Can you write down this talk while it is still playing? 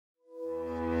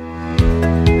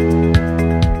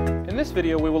this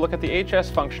video, we will look at the HS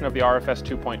function of the RFS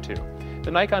 2.2.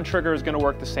 The Nikon trigger is going to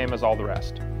work the same as all the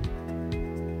rest.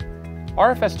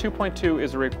 RFS 2.2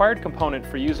 is a required component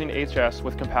for using HS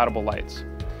with compatible lights.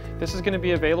 This is going to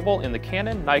be available in the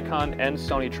Canon, Nikon, and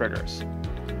Sony triggers.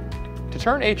 To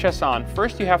turn HS on,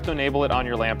 first you have to enable it on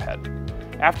your lamp head.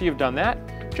 After you've done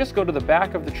that, just go to the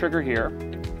back of the trigger here,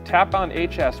 tap on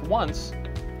HS once,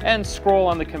 and scroll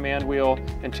on the command wheel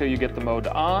until you get the mode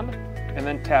on, and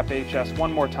then tap HS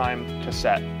one more time to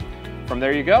set. From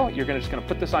there you go, you're just going to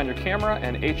put this on your camera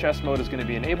and HS mode is going to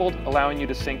be enabled, allowing you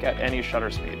to sync at any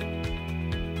shutter speed.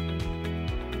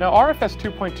 Now RFS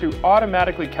 2.2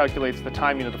 automatically calculates the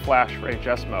timing of the flash for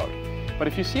HS mode, but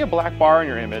if you see a black bar in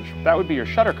your image, that would be your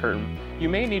shutter curtain, you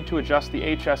may need to adjust the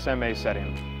HSMA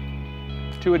setting.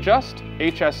 To adjust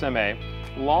HSMA,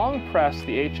 long press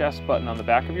the HS button on the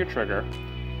back of your trigger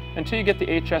until you get the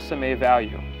HSMA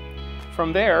value.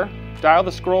 From there, dial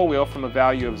the scroll wheel from a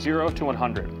value of 0 to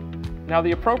 100. Now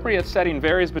the appropriate setting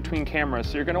varies between cameras,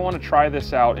 so you're going to want to try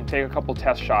this out and take a couple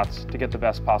test shots to get the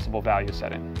best possible value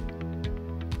setting.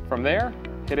 From there,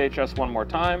 hit HS one more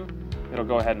time, it'll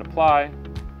go ahead and apply,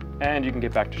 and you can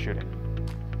get back to shooting.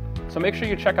 So make sure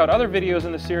you check out other videos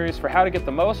in the series for how to get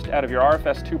the most out of your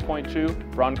RFS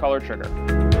 2.2 broncolor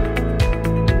trigger.